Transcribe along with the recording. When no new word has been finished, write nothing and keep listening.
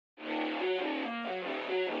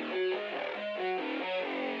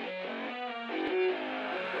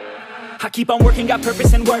I keep on working, got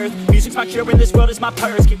purpose and worth. Music's my cure and this world is my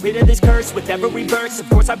purse. Get rid of this curse with every verse. Of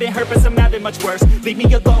course I've been hurt, but some have been much worse. Leave me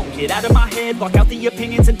alone, get out of my head. Block out the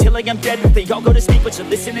opinions until I am dead. They all go to sleep, but you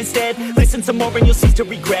listen instead. Listen some more and you'll cease to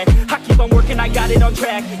regret. I keep on working, I got it on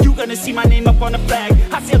track. You gonna see my name up on the flag.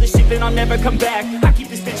 I sail this ship and I'll never come back. I keep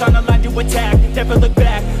this bitch on the line to attack. Never look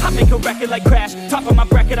back, I make a record like Crash. Top of my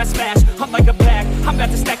bracket I smash, I'm like a pack. I'm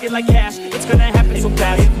about to stack it like cash. It's gonna happen so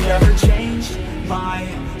fast. I've never changed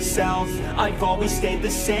myself, I've always stayed the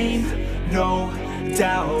same. No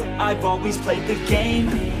doubt, I've always played the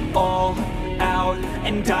game all out,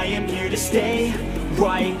 and I am here to stay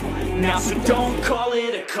right now. So don't call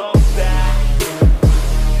it a comeback.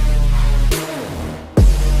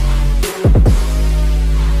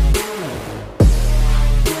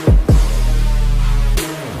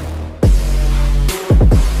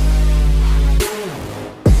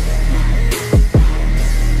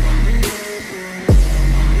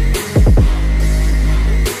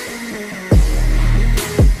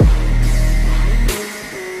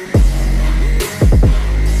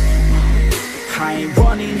 I ain't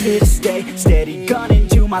running, here to stay. Steady gunning,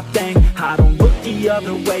 do my thing. I don't look the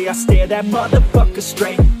other way, I stare that motherfucker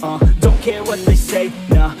straight. Don't care what they say,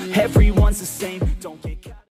 nah, everyone's the same. Don't care.